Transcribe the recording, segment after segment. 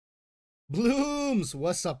Blooms,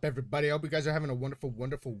 what's up, everybody? I hope you guys are having a wonderful,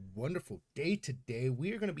 wonderful, wonderful day today.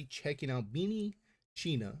 We are going to be checking out BINI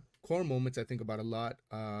Sheena, core moments I think about a lot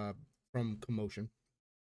from Commotion.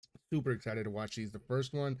 Super excited to watch these. The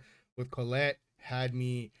first one with Colette had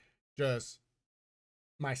me just,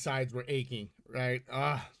 my sides were aching, right?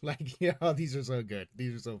 These are so good.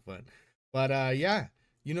 These are so fun. But yeah,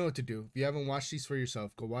 you know what to do. If you haven't watched these for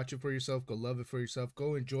yourself, go watch it for yourself. Go love it for yourself.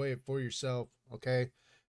 Go enjoy it for yourself, okay?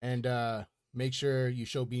 And make sure you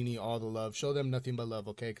show BINI all the love. Show them nothing but love,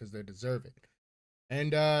 okay? Because they deserve it.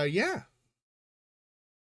 And yeah,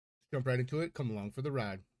 jump right into it. Come along for the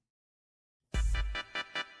ride.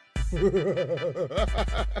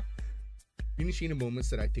 BINI Sheena moments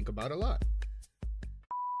that I think about a lot.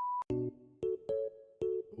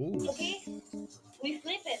 Ooh. Okay, we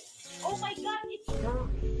flip it. Oh my god, it's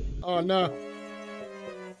Oh no.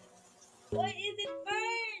 Why is it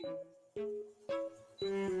burned?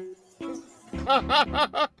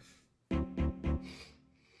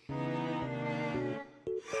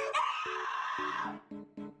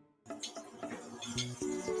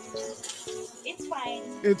 It's fine.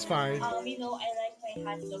 It's fine. You know, I like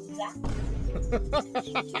my hot dog black.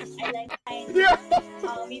 Yeah.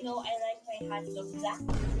 You know, I like my hot dog black.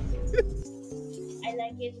 I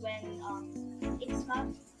like it when it's not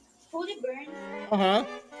fully burned.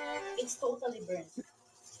 It's totally burnt.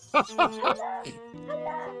 I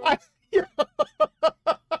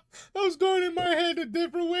was going in my head a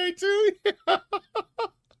different way too.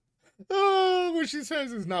 Oh, what she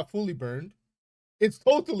says is not fully burned. It's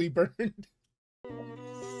totally burned.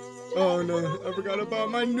 Oh no, I forgot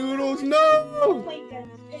about my noodles. No! Oh my god,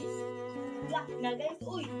 guys. Black na guys.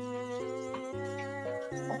 Uy.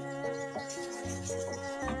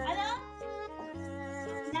 Ano?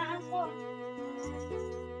 Naako.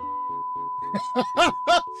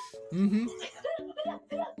 Mm-hmm.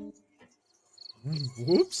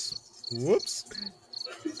 Whoops. Whoops.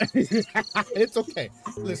 It's okay.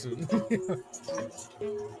 Listen. Don't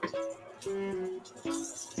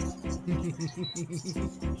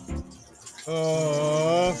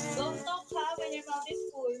talk when your mouth is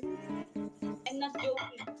full. I'm not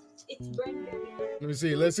joking. It's burned. Let's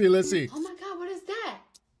see. Oh my god, what is that?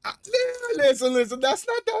 Listen. That's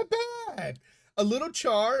not that bad. A little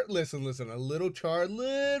char. Listen. A little char,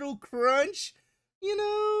 little crunch. You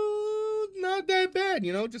know, not that bad.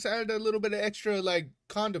 You know, just add a little bit of extra like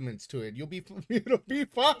condiments to it. It'll be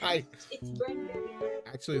fine. It's burned.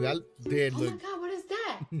 Actually, that did look. Oh my god, what is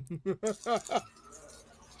that?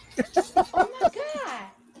 Oh my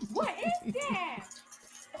god, what is that?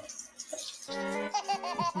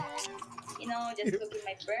 You know, just cooking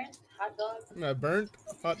my burnt hot dog. My burnt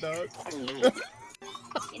hot dog.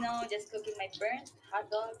 You know, just cooking my burnt hot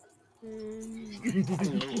dog.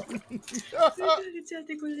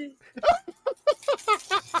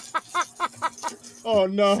 Oh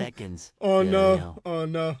no. Seconds. Oh no. Oh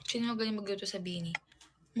no. Sino magaling magluto sa BINI?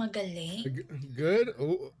 Magaling? Good?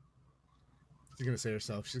 Oh. She's gonna say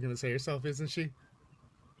herself. She's gonna say herself, isn't she?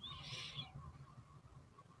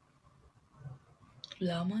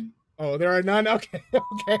 Laman? Oh, there are none? Okay,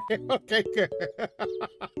 good.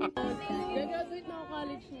 Graduate na ako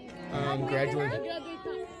college niya. Graduate. Graduate na.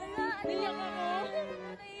 Naiyak ako.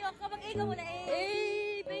 Naiyak ka. Mag-ikaw mo na eh.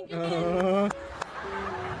 Eh, thank you.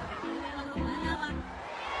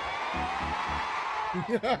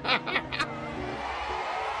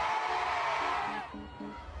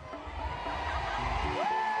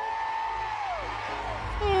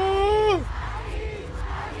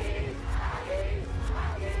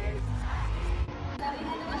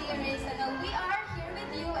 We are here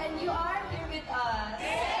with you and you are here with us.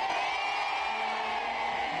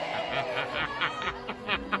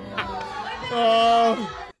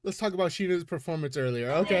 Let's talk about Sheena's performance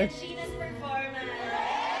earlier. Okay. Sheena's performance.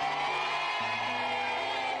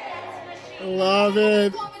 Love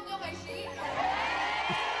it. Comment nyo kay Sheena.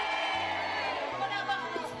 Wala ba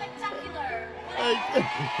kung spectacular?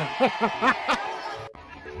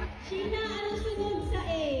 Sheena, ano sunod sa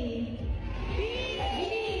A? B.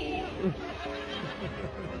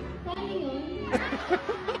 Paano yun?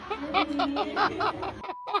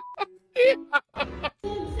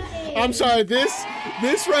 I'm sorry, this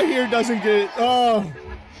right here doesn't get oh.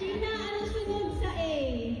 Sheena, ano sunod sa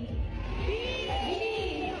A? B.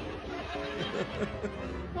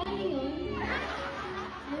 Paano yun?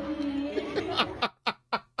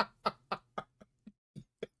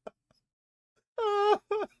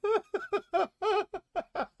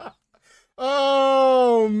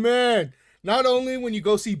 Oh man. Not only when you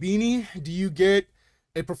go see BINI do you get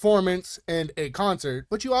a performance and a concert,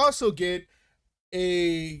 but you also get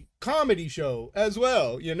a comedy show as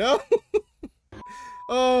well, you know?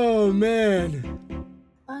 Oh, man.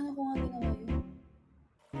 Paano ko nga ginawa yun?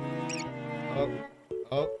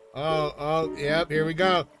 Yep, here we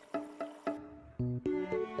go.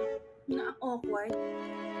 Na-awkward.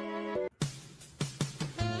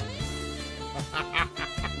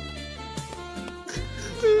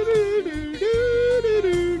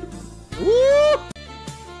 Woo!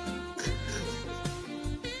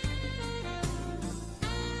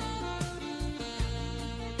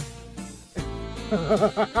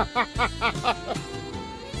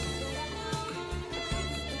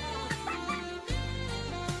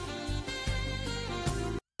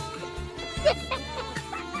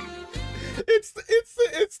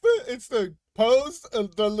 It's the pose,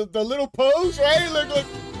 the little pose, right? Look.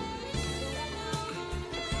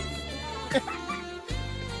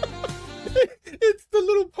 It's the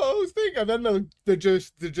little pose thing, and then they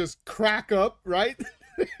just crack up, right?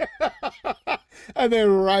 And then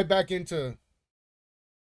right back into.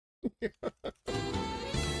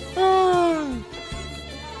 Oh.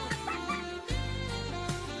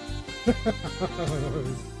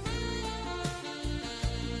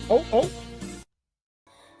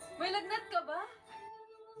 May lagnat ka ba?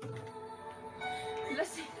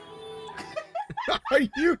 Lasing. Are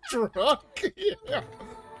you drunk? Yeah.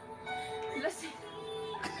 Lasing.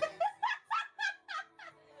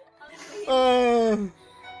 Oh.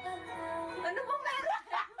 Ano bang meron?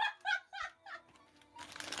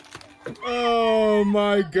 Oh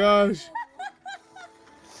my gosh.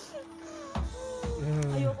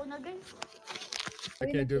 Ayoko na, guys. I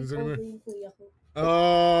can't do this anymore. Yung kuya ko.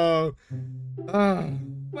 Oh.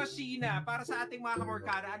 Sheena, para sa ating mga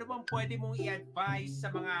kamorkada, ano bang pwede mong i-advise sa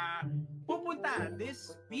mga pupunta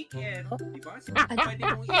this weekend? Diba? Pwede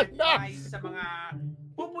mong i-advise sa mga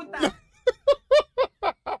pupunta.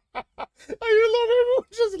 I love everyone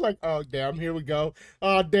just like, oh damn, here we go.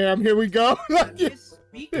 Oh damn, here we go. This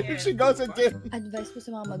weekend. Here she goes again. Advice po sa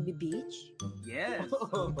mga magbe-beach? Yes.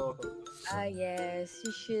 Yes,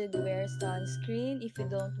 you should wear sunscreen if you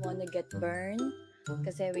don't want to get burned.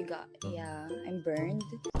 Kasi I'm burned.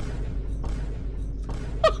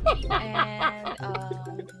 And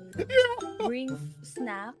bring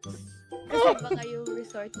snacks. Kasi baka yung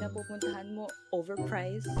resort na pupuntahan mo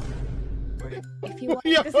overpriced. If you want,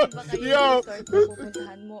 kasi baka yung resort na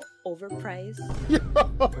pupuntahan mo overpriced.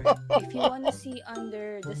 If you want to see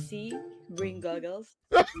under the sea, bring goggles.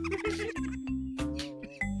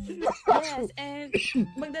 Yes, and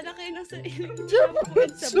magdala kayo ng sariling shampoo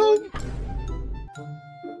and sabon.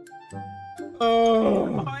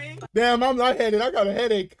 Oh, damn, I'm lightheaded. I got a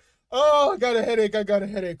headache. Oh, I got a headache.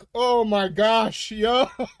 Oh my gosh, yo.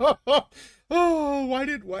 Oh, why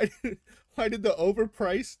did the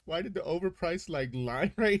overpriced like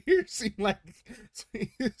line right here seem like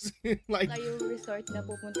Kayo resort na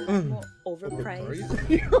pupuntahan mo overpriced.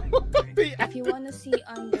 If If you want to see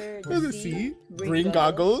under the sea, bring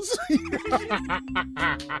goggles.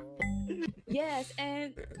 Yes,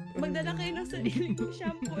 and magdala kayo ng sariling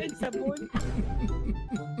shampoo and sabon.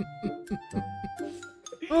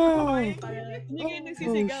 Oh, Para hindi kayo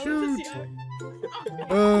nagsisigaw sa CR.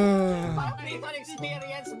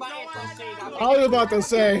 Experience ba ito, Sheena? I was about to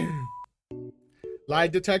say.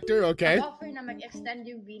 Lie detector, okay. Offer na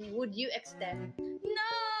mag-extend yung BINI. Would you extend?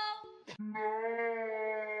 No!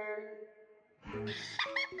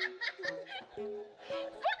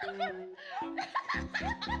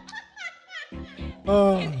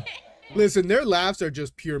 Oh, listen, their laughs are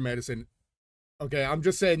just pure medicine. Okay, I'm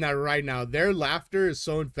just saying that right now. Their laughter is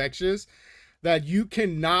so infectious that you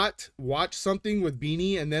cannot watch something with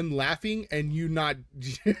BINI and them laughing and you not.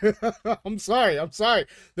 I'm sorry.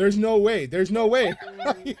 There's no way.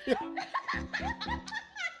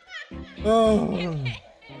 Oh.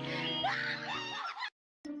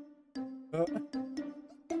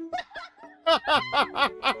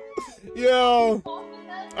 Yo,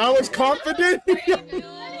 I was confident.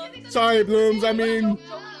 Sorry, Blooms. I mean,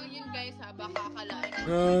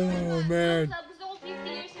 oh man. Gusto ko 50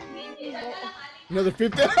 years yung BINI. Another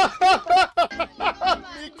 50.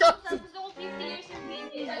 Gusto ko 50 years yung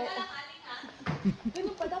BINI.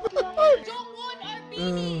 Ganun pa, dapat lang. Jungwon or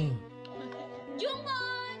BINI?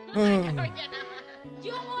 Jungwon!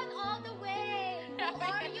 Jungwon all the way! Who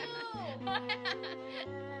are you?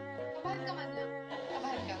 Kabahan ka man lang.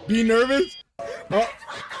 Kabahan ka. Be nervous. Oh.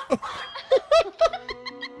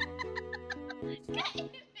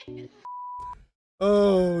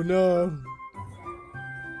 Oh no.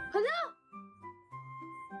 Hala!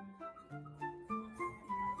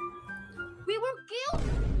 We were killed!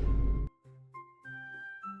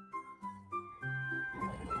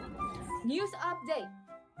 News update.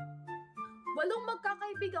 8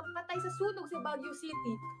 magkakaibigan bigang patay sa sunog sa Baguio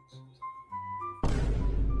City.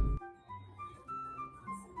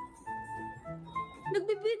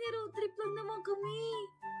 Nagbibini road trip lang naman kami.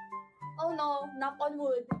 Oh no, knock on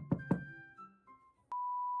wood.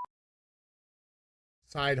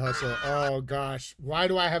 Side hustle. Oh gosh. Why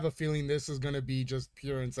do I have a feeling this is gonna be just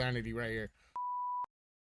pure insanity right here?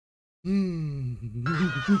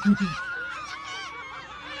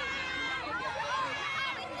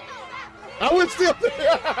 I would still.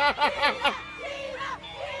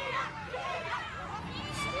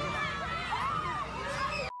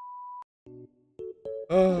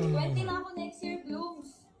 Oh. 20 na ako next year,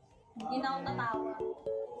 Blooms. Hindi na ako tatawa.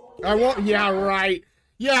 I won't. Yeah, right.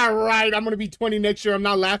 Yeah, right. I'm gonna be 20 next year. I'm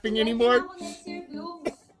not laughing 20 anymore. na ako next year,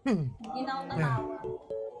 Blooms. Hindi na ako tatawa.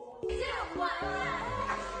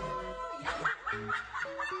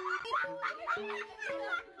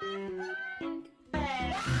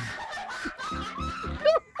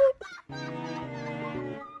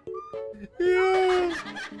 Yeah.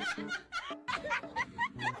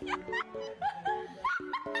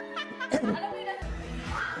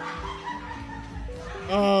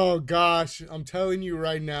 Oh gosh, I'm telling you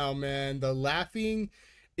right now, man, the laughing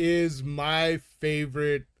is my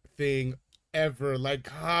favorite thing ever. Like,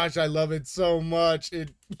 gosh, I love it so much.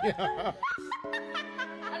 It yeah.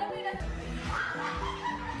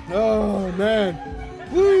 Oh man.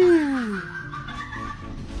 Woo!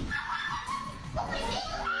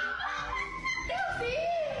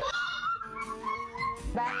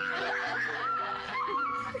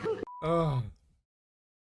 Oh.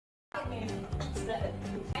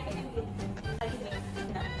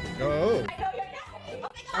 Oh.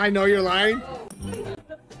 I know you're lying.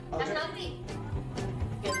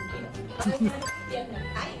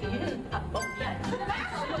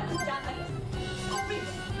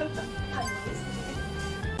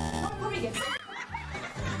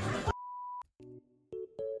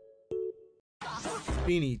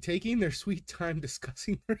 BINI taking their sweet time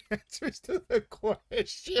discussing their answers to the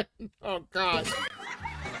question. Oh God.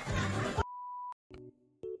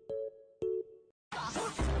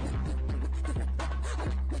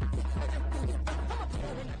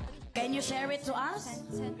 Can you share it to us?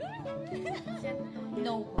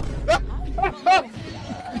 No.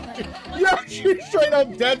 Yeah, she straight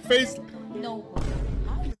up dead face. No.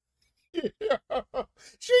 Yeah.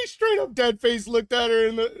 She straight up dead face looked at her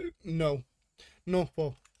in the no. No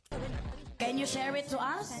po. Can you share it to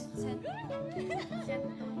us?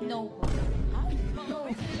 No.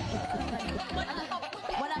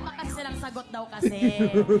 Wala pa kasi silang sagot daw kasi.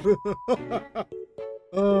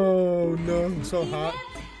 Oh no, I'm so hot.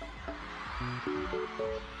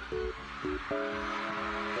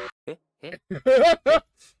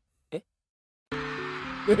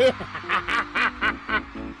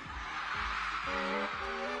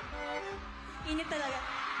 Init talaga.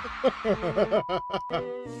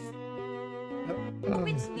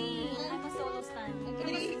 It's me. I'm a solo stan.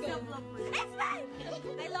 It's fine.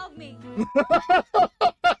 I love me.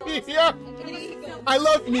 Yeah. I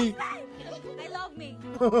love me. I love me.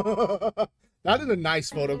 That is a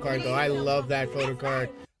nice photo card though. I love that photo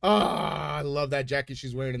card. Oh, I love that jacket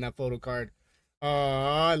she's wearing in that photo card. Oh,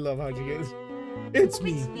 I love how she is. It's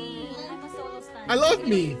me. I'm a solo stan. I love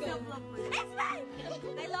me. It's fine.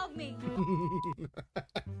 I love me.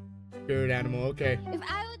 Spirit animal, okay. If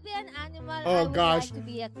I would be an animal, Oh, I would gosh. like to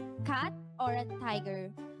be a cat or a tiger.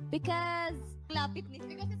 Because Lapit ni.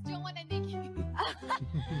 Because it's yung one and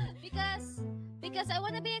because I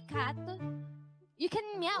want to be a cat. You can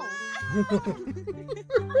meow.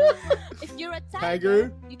 If you're a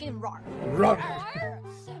tiger, you can roar. Roar.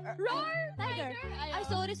 Roar, tiger. Ay,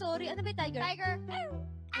 sorry. Ano ba yung tiger? Tiger.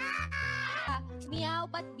 Meow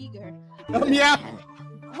but bigger. Meow.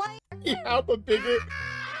 Why? Meow but bigger.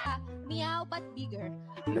 Meow but bigger.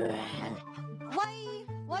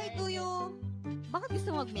 Why do you... Bakit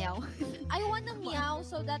gusto mag-meow? I want to meow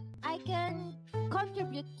so that I can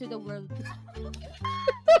contribute to the world.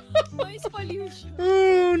 Noise pollution.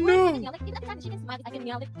 Oh no. Meow like in a country is magic. I can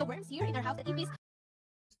meow like the worms here in our house that eat these.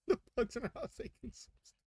 The bugs in our house, they can.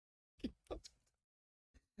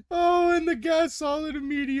 Oh, and the gas solid and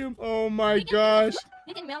medium. Oh my gosh.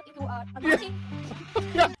 They can melt into a mountain.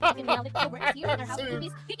 They can melt like the worms here in our house that eat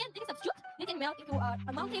these. They can substitute. They can melt into a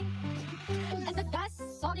mountain. And the gas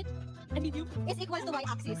solid and medium is equal to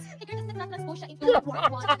y-axis. Figure does not transpose siya into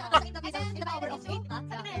one. In the power of 8. In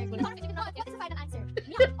the power of 8, you can know what is the final answer.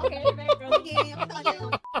 Meow. Okay, very good. Okay.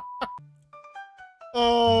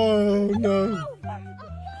 Oh no.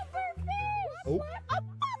 Oh.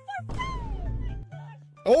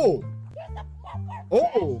 Oh.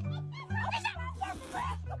 Oh.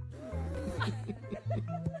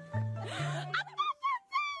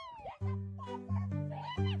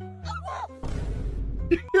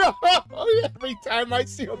 Every time I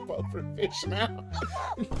see a puffer fish now.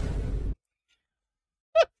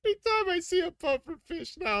 Every time I see a puffer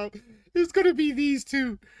fish now, it's gonna be these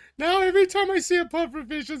two. Now every time I see a puffer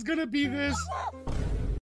fish, it's gonna be this.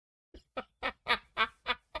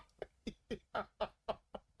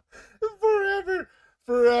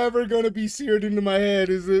 Forever gonna be seared into my head,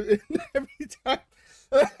 is it? Every time.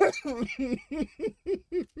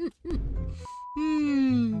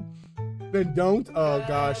 Then don't. Oh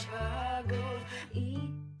gosh.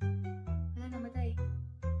 Wala namatay.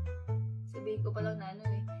 Sabihin ko pa lang na ano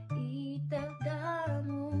eh. Itaga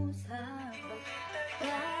mo sa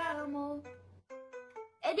pagkaya mo.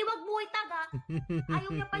 Eh di wag mo itaga.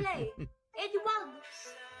 Ayaw niya pala eh. Eh di wag.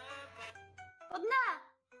 Wag na.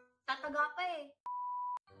 Tataga pa eh.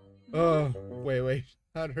 Oh, wait.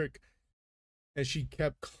 How'd her... And she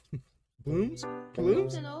kept... Blooms?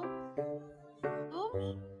 Blooms? Hello?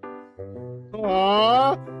 Blooms?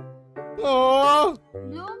 Aww! Aww!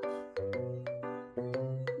 Blooms?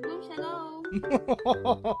 Blooms, hello?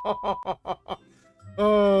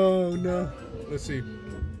 Oh, no. Let's see.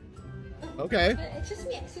 Okay. Excuse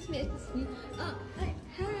me. Hi.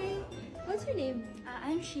 What's your name?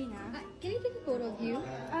 I'm Sheena. Can I take a photo of you?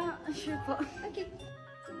 Sure po. Okay.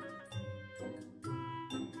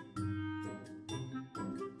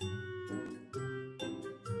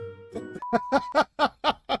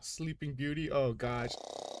 Sleeping Beauty. Oh gosh.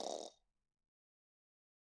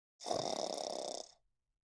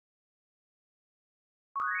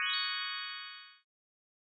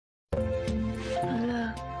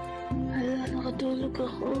 Hala, nakatulog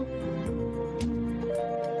ako.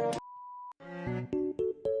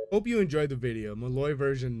 Hope you enjoyed the video. Malloy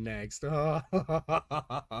version next.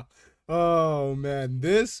 Oh man,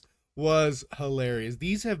 this was hilarious.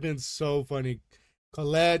 These have been so funny.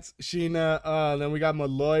 Colette's, Sheena, then we got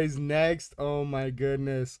Malloy's next. Oh my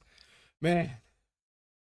goodness, man.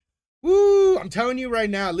 Woo! I'm telling you right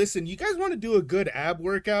now. Listen, you guys want to do a good ab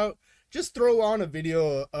workout? Just throw on a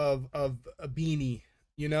video of a BINI,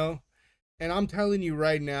 you know. And I'm telling you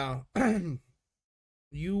right now,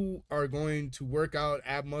 you are going to work out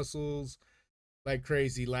ab muscles like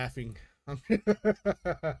crazy laughing.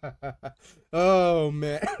 Oh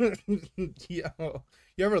man. Yo,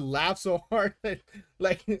 you ever laugh so hard that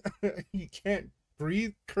like you can't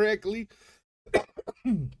breathe correctly?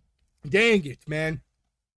 Dang it, man.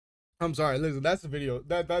 I'm sorry. Listen, that's the video.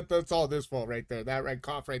 That's all this fault right there. That right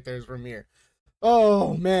cough right there is from here.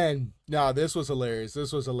 Oh man. No, this was hilarious.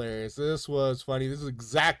 This was hilarious. This was funny. This is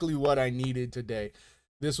exactly what I needed today.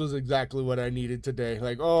 This was exactly what I needed today.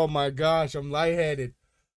 Like, oh my gosh, I'm lightheaded.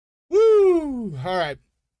 Woo! All right.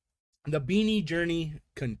 The BINI journey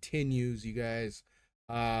continues, you guys.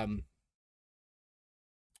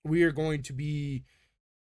 We are going to be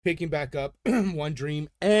picking back up One Dream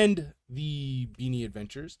and the BINI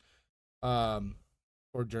Adventures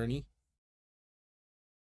or journey.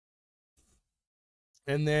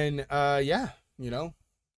 And then yeah, you know,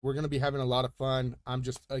 we're going to be having a lot of fun. I'm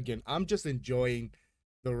just enjoying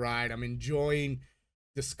the ride. I'm enjoying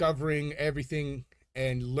discovering everything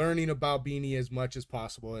and learning about BINI as much as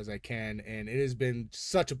possible as I can, and it has been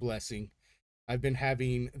such a blessing. I've been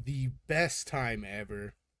having the best time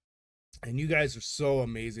ever, and you guys are so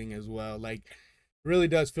amazing as well. Like, it really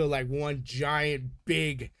does feel like one giant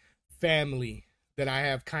big family that I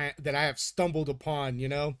have stumbled upon, you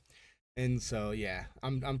know. And so yeah,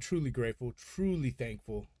 I'm truly grateful, truly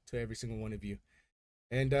thankful to every single one of you.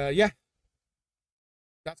 And yeah,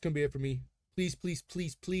 that's gonna be it for me. Please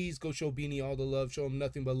go show BINI all the love. Show him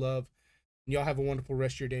nothing but love. And y'all have a wonderful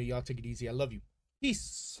rest of your day. Y'all take it easy. I love you.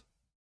 Peace.